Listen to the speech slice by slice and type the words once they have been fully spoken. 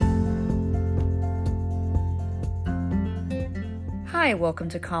Hi, welcome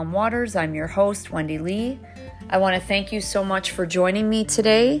to Calm Waters. I'm your host, Wendy Lee. I want to thank you so much for joining me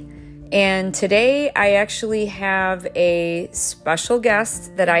today. And today I actually have a special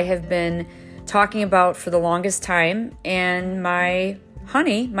guest that I have been talking about for the longest time. And my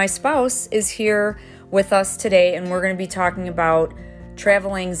honey, my spouse, is here with us today, and we're going to be talking about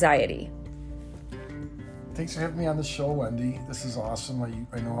travel anxiety. Thanks for having me on the show, Wendy. This is awesome.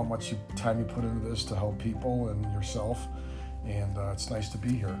 I know how much time you put into this to help people and yourself, and it's nice to be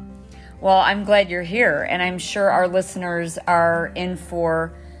here. Well, I'm glad you're here, and I'm sure our listeners are in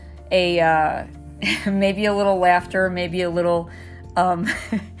for a maybe a little laughter, maybe a little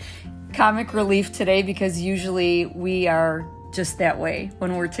comic relief today, because usually we are just that way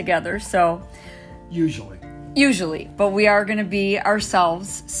when we're together. So Usually, but we are going to be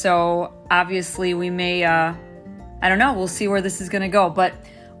ourselves. So obviously we may, I don't know, we'll see where this is going to go. But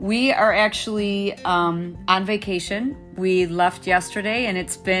we are actually on vacation. We left yesterday, and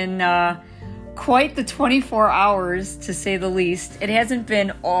it's been quite the 24 hours, to say the least. It hasn't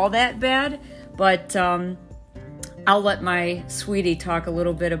been all that bad, but I'll let my sweetie talk a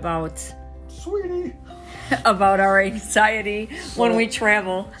little bit about about our anxiety when we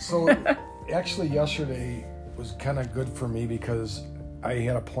travel. So actually yesterday was kind of good for me because I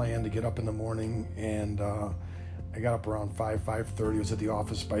had a plan to get up in the morning, and I got up around 5:30. I was at the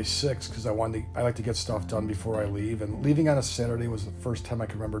office by 6 because I like to get stuff done before I leave. And leaving on a Saturday was the first time I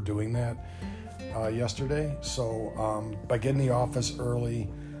can remember doing that yesterday. So by getting the office early,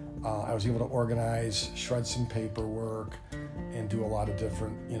 I was able to organize, shred some paperwork, and do a lot of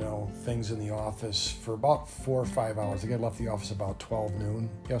different, things in the office for about 4 or 5 hours. I think I left the office about 12 noon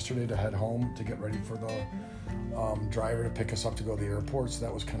yesterday to head home to get ready for the driver to pick us up to go to the airport. So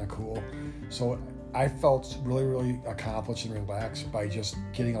that was kind of cool. So I felt really, really accomplished and relaxed by just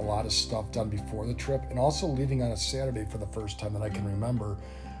getting a lot of stuff done before the trip, and also leaving on a Saturday for the first time that I can remember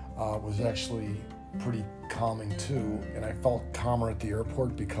was actually pretty calming too, and I felt calmer at the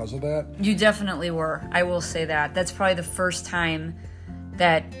airport because of that. You definitely were. I will say that. That's probably the first time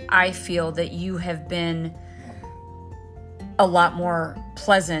that I feel that you have been a lot more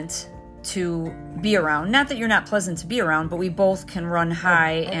pleasant to be around. Not that you're not pleasant to be around, but we both can run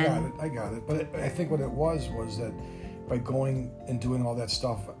high. I got it. But I think what it was that by going and doing all that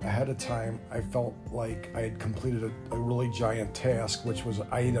stuff ahead of time, I felt like I had completed a really giant task, which was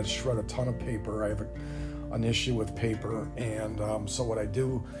I had to shred a ton of paper. I have an issue with paper, and so what I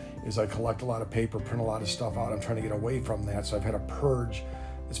do is I collect a lot of paper, print a lot of stuff out. I'm trying to get away from that, so I've had a purge.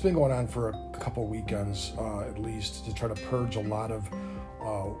 It's been going on for a couple weekends at least, to try to purge a lot of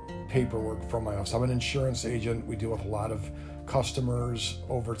paperwork from my office. I'm an insurance agent. We deal with a lot of customers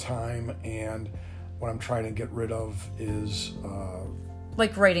over time, and what I'm trying to get rid of is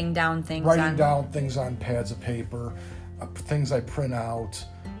like writing down things on pads of paper, things I print out,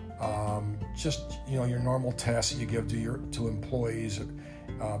 just your normal tasks that you give to employees.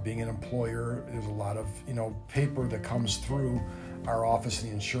 Being an employer, there's a lot of paper that comes through our office in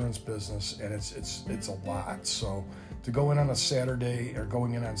the insurance business, and it's a lot. So to go in on a Saturday, or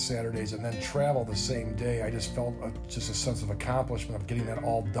going in on Saturdays and then travel the same day, I just felt just a sense of accomplishment of getting that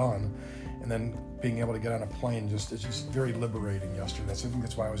all done, and then being able to get on a plane. It's just very liberating yesterday. So I think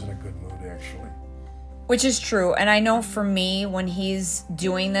that's why I was in a good mood, actually. Which is true. And I know for me, when he's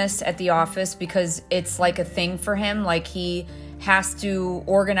doing this at the office, because it's like a thing for him, like he has to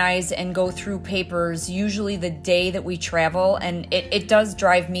organize and go through papers usually the day that we travel, and it does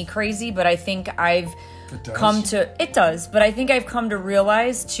drive me crazy, but I think I've come to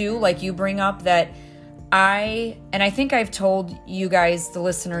realize too, like you bring up, that I think I've told you guys, the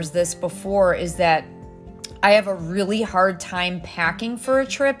listeners, this before, is that I have a really hard time packing for a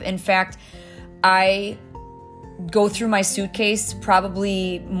trip. In fact, I go through my suitcase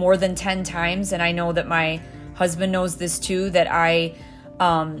probably more than 10 times, and I know that my husband knows this too, that I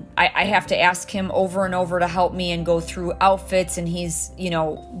have to ask him over and over to help me and go through outfits, and he's,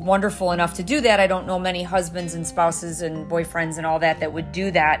 wonderful enough to do that. I don't know many husbands and spouses and boyfriends and all that would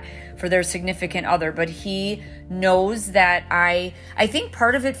do that for their significant other, but he knows that I think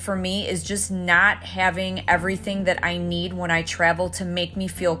part of it for me is just not having everything that I need when I travel to make me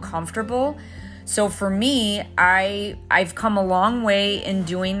feel comfortable. So for me, I've come a long way in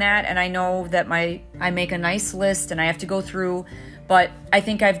doing that, and I know that I make a nice list and I have to go through, but I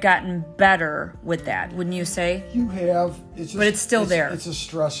think I've gotten better with that. Wouldn't you say? You have. But it's still there. It's a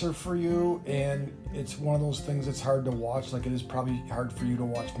stressor for you, and it's one of those things that's hard to watch. Like, it is probably hard for you to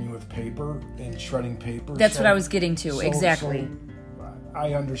watch me with paper and shredding paper. That's what I was getting to, exactly. So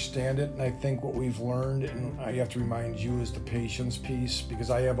I understand it, and I think what we've learned, and I have to remind you, is the patience piece, because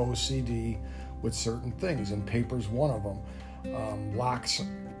I have OCD with certain things, and paper's one of them. locks,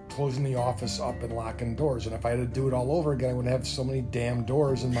 closing the office up and locking doors. And if I had to do it all over again, I wouldn't have so many damn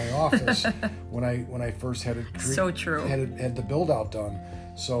doors in my office when I first had it so true. had the build out done.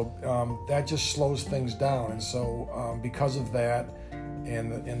 So that just slows things down. And so because of that,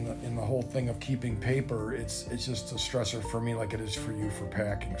 and in the whole thing of keeping paper, it's just a stressor for me, like it is for you for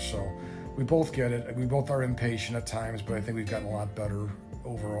packing. So we both get it. We both are impatient at times, but I think we've gotten a lot better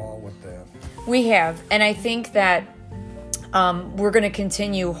overall with that. We have, and I think that we're going to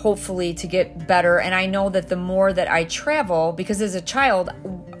continue, hopefully, to get better. And I know that the more that I travel, because as a child,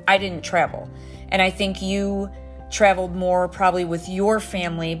 I didn't travel, and I think you traveled more probably with your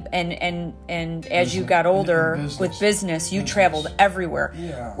family, and as you got older with business, you traveled everywhere.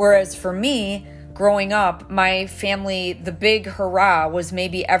 Yeah. Whereas for me, growing up, my family, the big hurrah was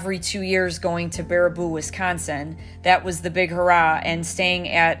maybe every 2 years going to Baraboo, Wisconsin. That was the big hurrah, and staying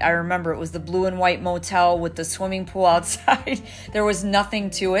at, I remember it was the Blue and White Motel with the swimming pool outside. There was nothing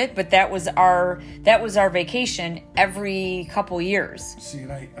to it, but that was our vacation every couple years. See,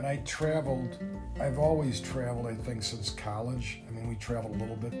 and I traveled. I've always traveled, I think, since college. I mean, we traveled a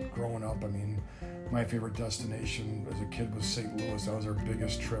little bit growing up. I mean, my favorite destination as a kid was St. Louis. That was our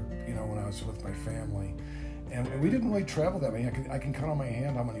biggest trip, when I was with my family. And we didn't really travel that many. I can count on my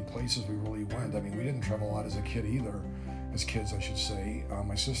hand how many places we really went. I mean, we didn't travel a lot as a kid either, as kids, I should say,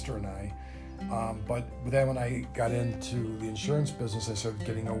 my sister and I. But then when I got into the insurance business, I started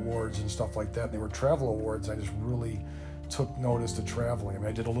getting awards and stuff like that. And they were travel awards. I just really took notice to traveling. I mean,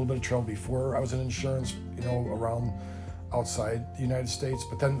 I did a little bit of travel before I was in insurance, around outside the United States.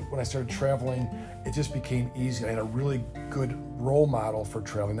 But then when I started traveling, it just became easy. I had a really good role model for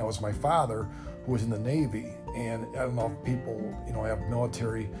traveling. That was my father, who was in the Navy. And I don't know if people, have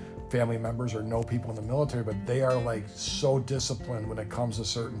military family members or know people in the military, but they are like so disciplined when it comes to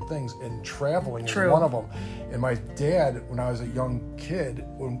certain things. And traveling is one of them. And my dad, when I was a young kid,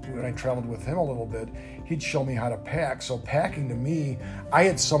 when I traveled with him a little bit, he'd show me how to pack. So packing to me, I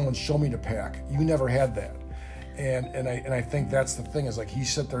had someone show me to pack. You never had that. And I think that's the thing, is like he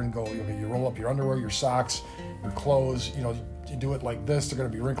sit there and go, you roll up your underwear, your socks, your clothes, you do it like this, they're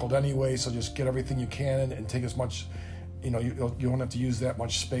going to be wrinkled anyway, so just get everything you can and take as much, you don't have to use that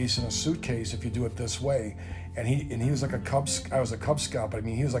much space in a suitcase if you do it this way. And he was like I was a Cub Scout, but I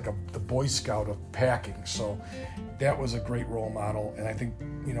mean, he was like the Boy Scout of packing. So that was a great role model. And I think,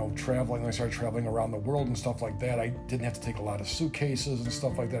 traveling, when I started traveling around the world and stuff like that, I didn't have to take a lot of suitcases and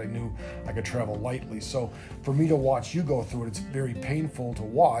stuff like that. I knew I could travel lightly. So for me to watch you go through it, it's very painful to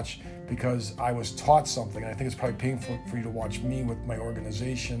watch, because I was taught something. And I think it's probably painful for you to watch me with my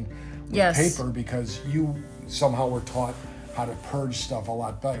organization with paper, because you somehow were taught how to purge stuff a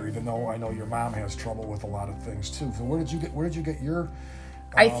lot better, even though I know your mom has trouble with a lot of things too. So where did you get your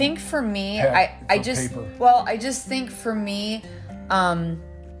I think for me, I just think for me,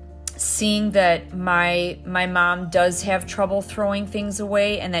 seeing that my mom does have trouble throwing things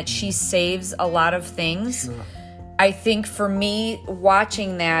away and that she saves a lot of things. Sure. I think for me,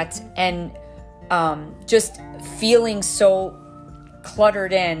 watching that and just feeling so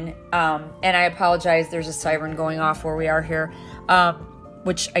cluttered in, and I apologize, there's a siren going off where we are here,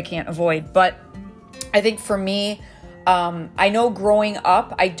 which I can't avoid. But I think for me, I know growing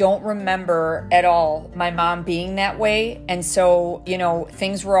up, I don't remember at all my mom being that way. And so,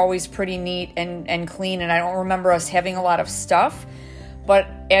 things were always pretty neat and clean. And I don't remember us having a lot of stuff. But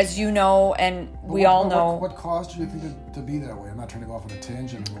as you know, and we all know... What caused you to be that way? I'm not trying to go off on a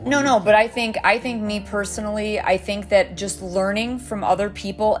tangent. No, but I think me personally, I think that just learning from other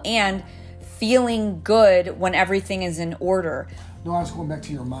people and feeling good when everything is in order. No, I was going back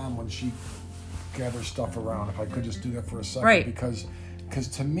to your mom when she gathers stuff around. If I could just do that for a second. Right. Because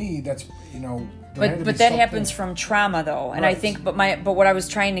to me, that's, But that happens from trauma, though. And right. I think, but what I was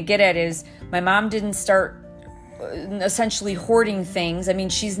trying to get at is my mom didn't start essentially hoarding things. I mean,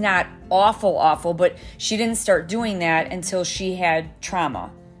 she's not awful, but she didn't start doing that until she had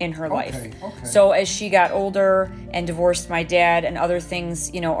trauma in her life. Okay. So as she got older and divorced my dad and other things,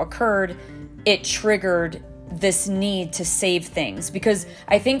 occurred, it triggered this need to save things. Because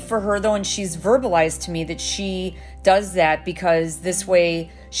I think for her, though, and she's verbalized to me that she does that because this way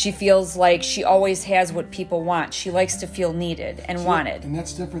she feels like she always has what people want. She likes to feel needed and wanted. And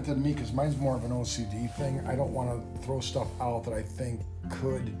that's different than me, because mine's more of an OCD thing. I don't want to throw stuff out that I think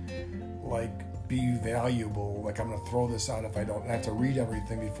could, be valuable. Like, I'm going to throw this out if I don't. I have to read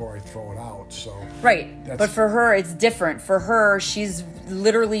everything before I throw it out. So right. But for her, it's different. For her, she's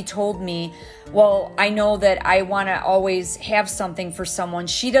literally told me, well, I know that I want to always have something for someone.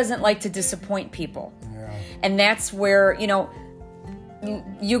 She doesn't like to disappoint people. Yeah. And that's where,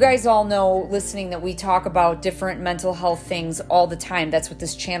 you guys all know, listening, that we talk about different mental health things all the time. That's what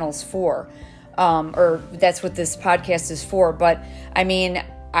this channel's for, or that's what this podcast is for. But I mean,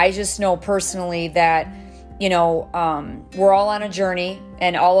 I just know personally that, we're all on a journey,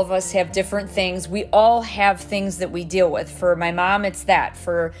 and all of us have different things. We all have things that we deal with. For my mom, it's that.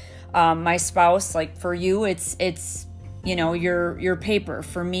 For my spouse, like for you, it's your paper.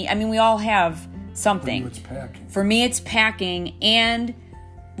 For me, I mean, we all have something. For you, it's packing. For me, it's packing. And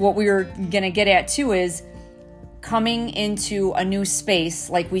what we were going to get at too is coming into a new space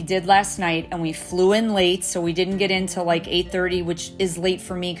like we did last night, and we flew in late, so we didn't get into like 8:30, which is late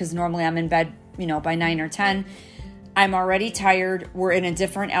for me because normally I'm in bed, by 9 or 10. I'm already tired. We're in a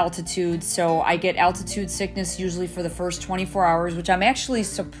different altitude, so I get altitude sickness usually for the first 24 hours, which I'm actually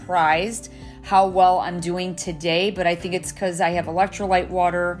surprised how well I'm doing today, but I think it's because I have electrolyte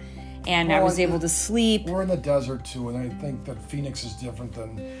water and I was able to sleep. We're in the desert too, and I think that Phoenix is different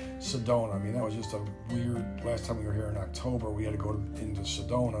than Sedona. I mean, that was just a weird, last time we were here in October, we had to go into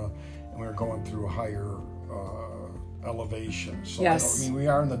Sedona, and we were going through a higher elevation. So yes. we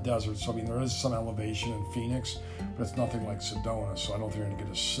are in the desert, so there is some elevation in Phoenix, but it's nothing like Sedona, so I don't think you're going to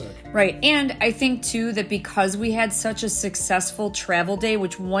get us sick. Right, and I think too that because we had such a successful travel day,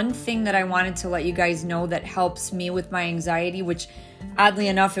 which one thing that I wanted to let you guys know that helps me with my anxiety, which oddly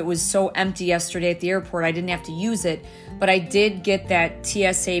enough, it was so empty yesterday at the airport, I didn't have to use it, but I did get that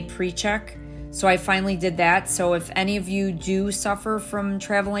TSA pre-check. So I finally did that. So if any of you do suffer from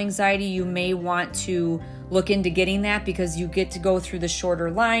travel anxiety, you may want to look into getting that, because you get to go through the shorter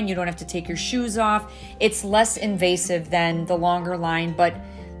line. You don't have to take your shoes off. It's less invasive than the longer line, but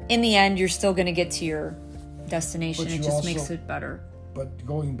in the end, you're still going to get to your destination. It just makes it better. But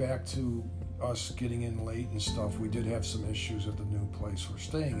going back to us getting in late and stuff, we did have some issues at the new place we're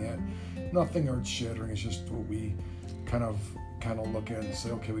staying at. Nothing earth-shattering. It's just what we kind of look at and say,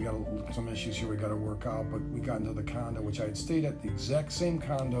 okay, we got some issues here we got to work out. But we got into the condo, which I had stayed at the exact same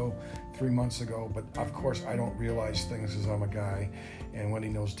condo 3 months ago, but of course I don't realize things as I'm a guy, and Wendy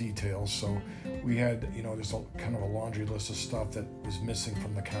knows details. So we had, just a kind of a laundry list of stuff that was missing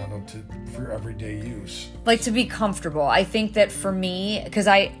from the condo for everyday use. Like, to be comfortable. I think that for me, because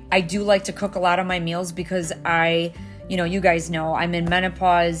I do like to cook a lot of my meals, because you guys know I'm in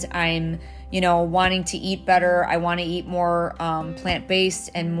menopause. I'm wanting to eat better. I want to eat more plant-based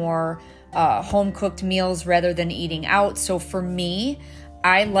and more home-cooked meals rather than eating out. So for me,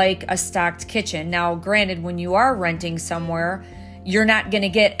 I like a stocked kitchen. Now, granted, when you are renting somewhere, you're not going to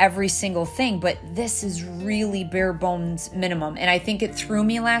get every single thing, but this is really bare bones minimum. And I think it threw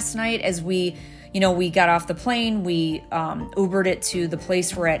me last night as we got off the plane. We Ubered it to the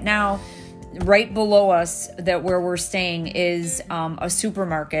place we're at now. Right below us, where we're staying, is a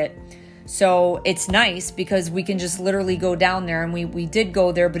supermarket. So it's nice because we can just literally go down there, and we did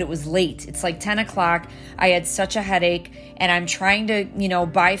go there, but it was late. It's like 10 o'clock. I had such a headache, and I'm trying to,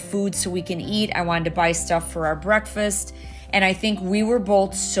 buy food so we can eat. I wanted to buy stuff for our breakfast, and I think we were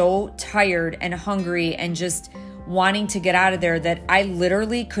both so tired and hungry and just wanting to get out of there that I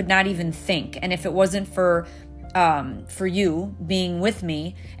literally could not even think. And if it wasn't for you being with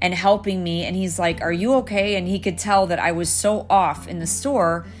me and helping me, and he's like, "Are you okay?" And he could tell that I was so off in the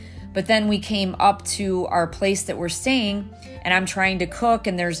store. But then we came up to our place that we're staying, and I'm trying to cook,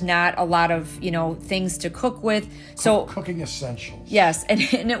 and there's not a lot of, things to cook with. So cooking essentials. Yes. And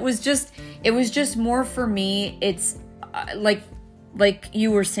it was just more for me. It's like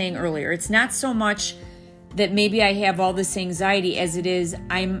you were saying earlier, it's not so much that maybe I have all this anxiety as it is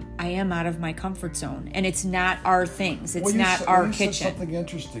I am out of my comfort zone, and it's not our things. It's not our kitchen. You said something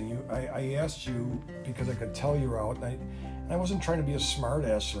interesting. I asked you because I could tell you're out, and I wasn't trying to be a smart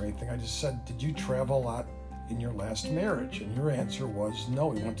ass or anything. I just said, did you travel a lot in your last marriage? And your answer was no,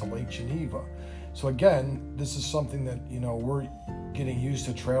 we went to Lake Geneva. So again, this is something that, we're getting used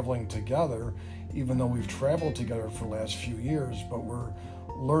to traveling together, even though we've traveled together for the last few years, but we're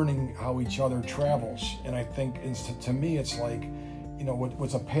learning how each other travels. And I think to me, it's like,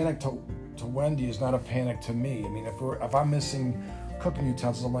 what's a panic to Wendy is not a panic to me. I mean, if I'm missing cooking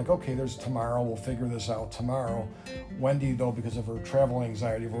utensils, I'm like, okay, there's tomorrow, we'll figure this out tomorrow. Wendy, though, because of her travel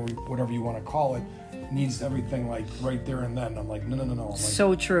anxiety, or whatever you want to call it, needs everything like right there and then. I'm like, no. I'm like,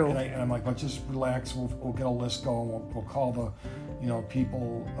 so true. And I'm like, let's just relax. We'll get a list going. We'll call the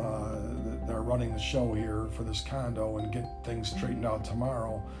people that are running the show here for this condo and get things straightened out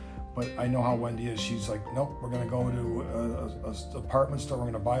tomorrow. But I know how Wendy is. She's like, nope, we're going to go to a apartment store. We're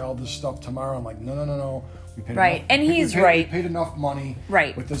going to buy all this stuff tomorrow. I'm like, no. We paid right, and he's right. We paid enough money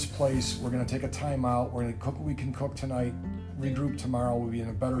right. with this place. We're going to take a time out. We're going to cook what we can cook tonight, regroup tomorrow. We'll be in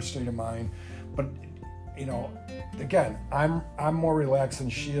a better state of mind. But, again, I'm more relaxed than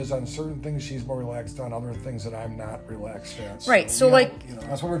she is on certain things. She's more relaxed on other things that I'm not relaxed at. Right. So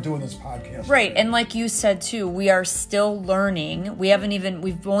that's what we're doing this podcast. Right. And like you said too, we are still learning.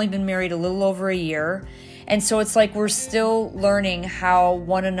 We've only been married a little over a year. And so it's like we're still learning how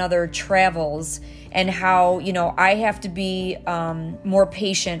one another travels and how, I have to be more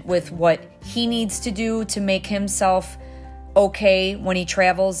patient with what he needs to do to make himself okay when he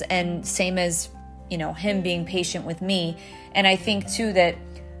travels, and same as, him being patient with me. And I think too that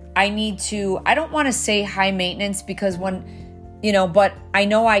I don't want to say high maintenance because but I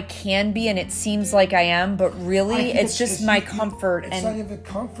know I can be, and it seems like I am, but really it's just my comfort. It's not even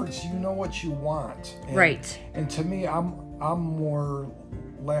comforts. You know what you want. Right. And to me, I'm more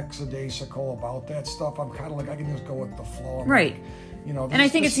lackadaisical about that stuff. I'm kind of like, I can just go with the flow. Right. And I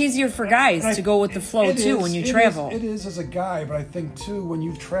think it's easier for guys to go with the flow too when you travel. It is as a guy, but I think too when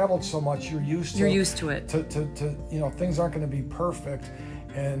you've traveled so much, you're used to it. To things aren't going to be perfect,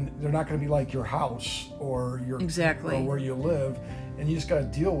 and they're not going to be like your house or or where you live, and you just got to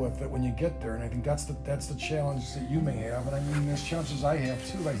deal with it when you get there. And I think that's the challenge that you may have, and I mean there's challenges I have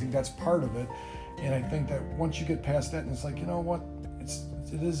too. But I think that's part of it, and I think that once you get past that, and it's like, you know what,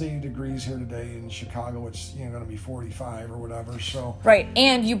 it is 80 degrees here today in Chicago. It's going to be 45 or whatever. So right,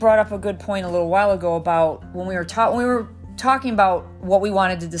 and you brought up a good point a little while ago about when we were talking about what we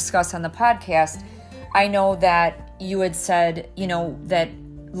wanted to discuss on the podcast. I know that you had said, that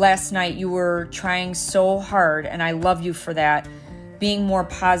last night you were trying so hard, and I love you for that, being more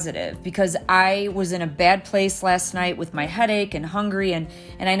positive, because I was in a bad place last night with my headache and hungry, and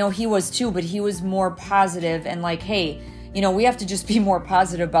I know he was too, but he was more positive and like, hey, we have to just be more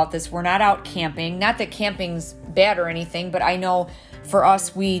positive about this. We're not out camping. Not that camping's bad or anything, but I know for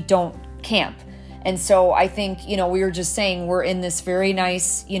us, we don't camp. And so I think, we were just saying we're in this very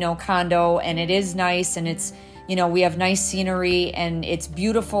nice, condo, and it is nice, and it's, we have nice scenery, and it's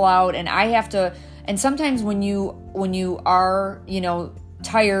beautiful out, and I have to, and sometimes when you are,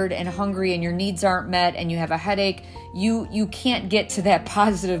 tired and hungry and your needs aren't met and you have a headache, you can't get to that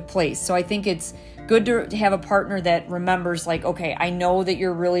positive place. So I think it's good to have a partner that remembers, like, okay, I know that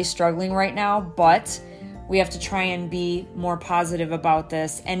you're really struggling right now, but we have to try and be more positive about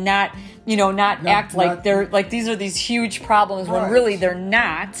this and not act like they're like these are these huge problems when really they're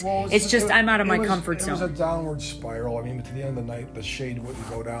not. Well, I'm out of my comfort zone. It was a downward spiral. I mean, to the end of the night, the shade wouldn't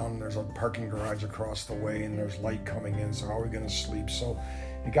go down. There's a parking garage across the way, and there's light coming in. So how are we going to sleep? So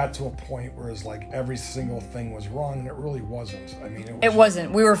it got to a point where it's like every single thing was wrong, and it really wasn't. I mean, it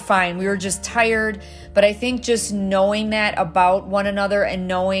wasn't. We were fine. We were just tired. But I think just knowing that about one another and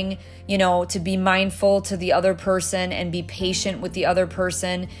knowing, to be mindful to the other person and be patient with the other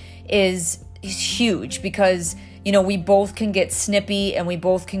person is huge, because, we both can get snippy and we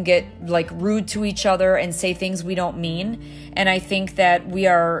both can get like rude to each other and say things we don't mean. And I think that we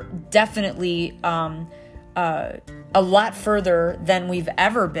are definitely, a lot further than we've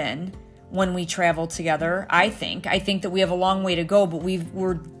ever been when we travel together. I think that we have a long way to go, but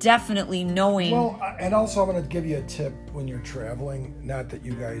we're definitely knowing. Well, and also I'm going to give you a tip when you're traveling. Not that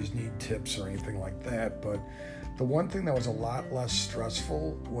you guys need tips or anything like that, but the one thing that was a lot less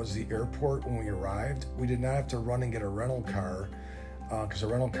stressful was the airport when we arrived. We did not have to run and get a rental car because the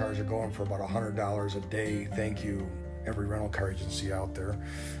rental cars are going for about $100 a day. Thank you, every rental car agency out there.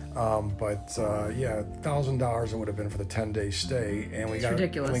 $1,000 it would have been for the 10-day stay, and we got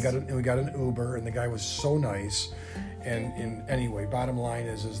ridiculous. We got an Uber, and the guy was so nice. And anyway, bottom line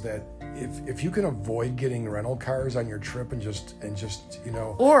is that if you can avoid getting rental cars on your trip and just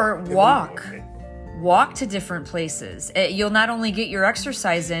or walk to different places, you'll not only get your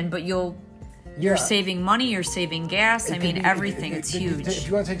exercise in, but you're saving money, you're saving gas. Everything. It's huge. If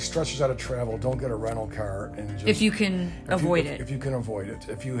you want to take stressors out of travel, don't get a rental car. And just, if you can avoid it. If you can avoid it.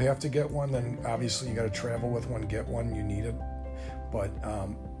 If you have to get one, then obviously you got to travel with one, get one, you need it. But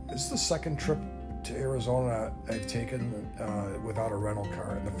this is the second trip to Arizona I've taken without a rental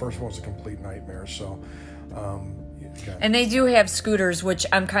car. And the first one was a complete nightmare. So... And they do have scooters, which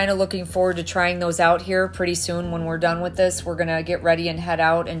I'm kind of looking forward to trying those out here pretty soon. When we're done with this, we're going to get ready and head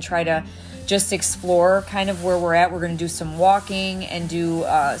out and try to just explore kind of where we're at. We're going to do some walking and do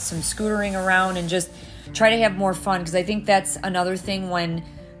some scootering around and just try to have more fun, because I think that's another thing when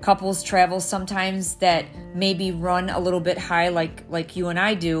couples travel sometimes that maybe run a little bit high like you and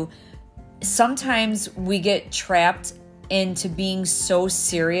I do. Sometimes we get trapped into being so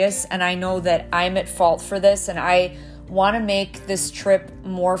serious, and I know that I'm at fault for this, and I want to make this trip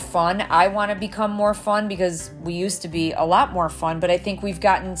more fun. I want to become more fun, because we used to be a lot more fun, but I think we've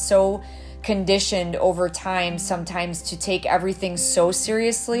gotten so conditioned over time sometimes to take everything so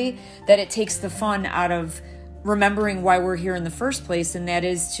seriously that it takes the fun out of remembering why we're here in the first place, and that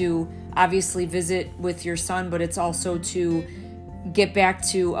is to obviously visit with your son, but it's also to get back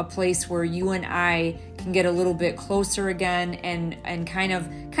to a place where you and I can get a little bit closer again and kind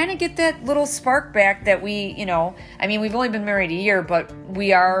of get that little spark back that we, we've only been married a year, but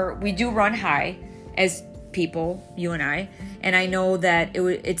we do run high as people, you and I know that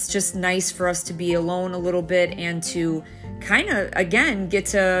it's just nice for us to be alone a little bit and to kind of again get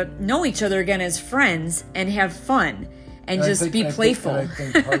to know each other again as friends and have fun and just be playful. I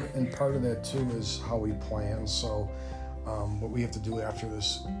think part of that too is how we plan. So what we have to do after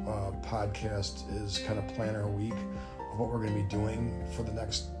this podcast is kind of plan our week of what we're going to be doing for the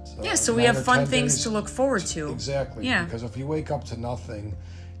next so we have fun things to look forward to. Exactly. Yeah. Because if you wake up to nothing,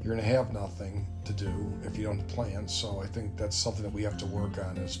 you're going to have nothing to do if you don't plan. So I think that's something that we have to work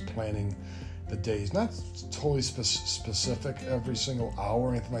on, is planning the days. Not totally specific every single hour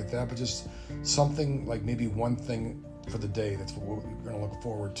or anything like that, but just something like maybe one thing for the day that's what we're going to look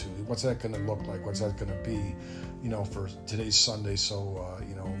forward to. What's that going to look like? What's that going to be? For today's Sunday, so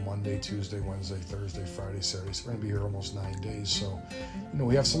Monday, Tuesday, Wednesday, Thursday, Friday, Saturday. So we're going to be here almost 9 days. So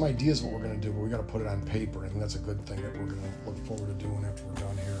we have some ideas what we're going to do, but we got to put it on paper. I think that's a good thing that we're going to look forward to doing after we're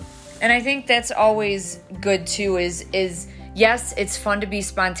done here. And I think that's always good too. Is yes, it's fun to be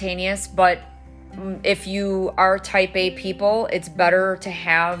spontaneous, but if you are type A people, it's better to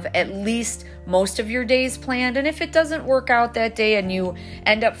have at least most of your days planned. And if it doesn't work out that day and you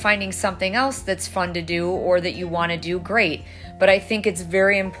end up finding something else that's fun to do or that you want to do, great. But I think it's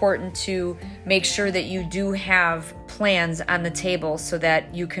very important to make sure that you do have plans on the table so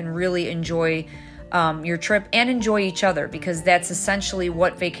that you can really enjoy your trip and enjoy each other, because that's essentially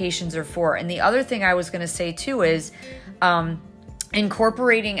what vacations are for. And the other thing I was going to say too is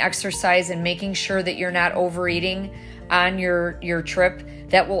incorporating exercise and making sure that you're not overeating on your trip.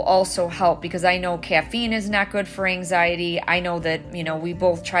 That will also help, because I know caffeine is not good for anxiety. I know that, we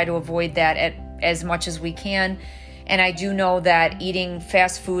both try to avoid that as much as we can. And I do know that eating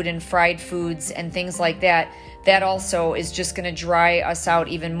fast food and fried foods and things like that also is just going to dry us out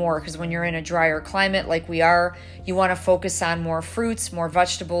even more, because when you're in a drier climate like we are, you want to focus on more fruits, more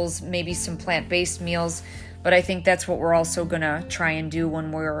vegetables, maybe some plant-based meals. But I think that's what we're also going to try and do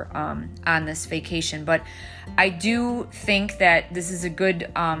when we're on this vacation. But I do think that this is a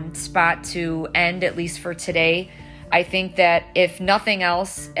good spot to end, at least for today. I think that if nothing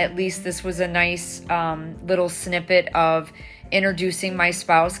else, at least this was a nice little snippet of introducing my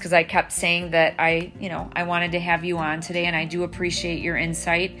spouse, because I kept saying that I wanted to have you on today, and I do appreciate your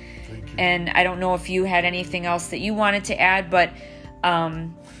insight. Thank you. And I don't know if you had anything else that you wanted to add, but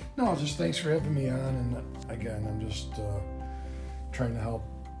no, just thanks for having me on. And again, I'm just trying to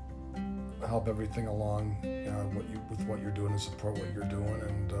help everything along with what you're doing and support what you're doing.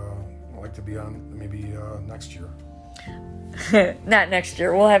 And I'd like to be on maybe next year. Not next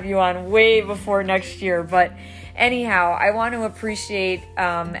year. We'll have you on way before next year. But anyhow, I want to appreciate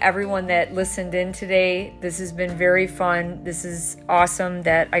everyone that listened in today. This has been very fun. This is awesome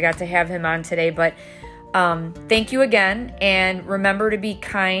that I got to have him on today. But thank you again, and remember to be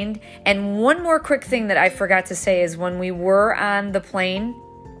kind. And one more quick thing that I forgot to say is when we were on the plane,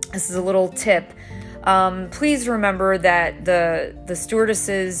 this is a little tip, please remember that the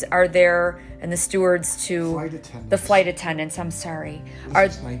stewardesses are there, and the stewards to the flight attendants, I'm sorry.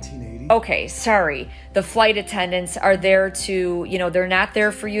 This is 1980? Okay, sorry. The flight attendants are there to, they're not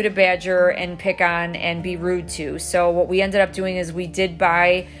there for you to badger and pick on and be rude to. So what we ended up doing is we did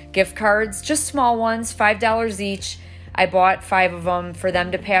buy gift cards, just small ones, $5 each. I bought 5 of them for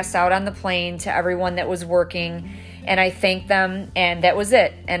them to pass out on the plane to everyone that was working. And I thanked them, and that was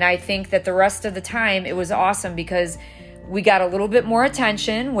it. And I think that the rest of the time it was awesome, because we got a little bit more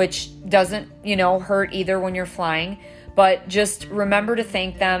attention, which doesn't, hurt either when you're flying. But just remember to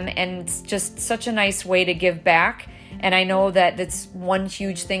thank them, and it's just such a nice way to give back. And I know that that's one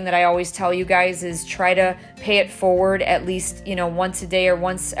huge thing that I always tell you guys is try to pay it forward at least, once a day or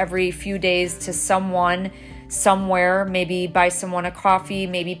once every few days to someone somewhere. Maybe buy someone a coffee,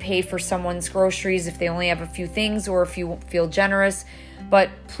 maybe pay for someone's groceries if they only have a few things, or if you feel generous. But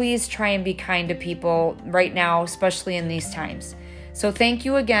please try and be kind to people right now, especially in these times. So thank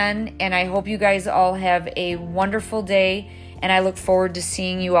you again, and I hope you guys all have a wonderful day, and I look forward to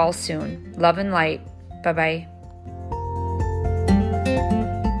seeing you all soon. Love and light. Bye-bye.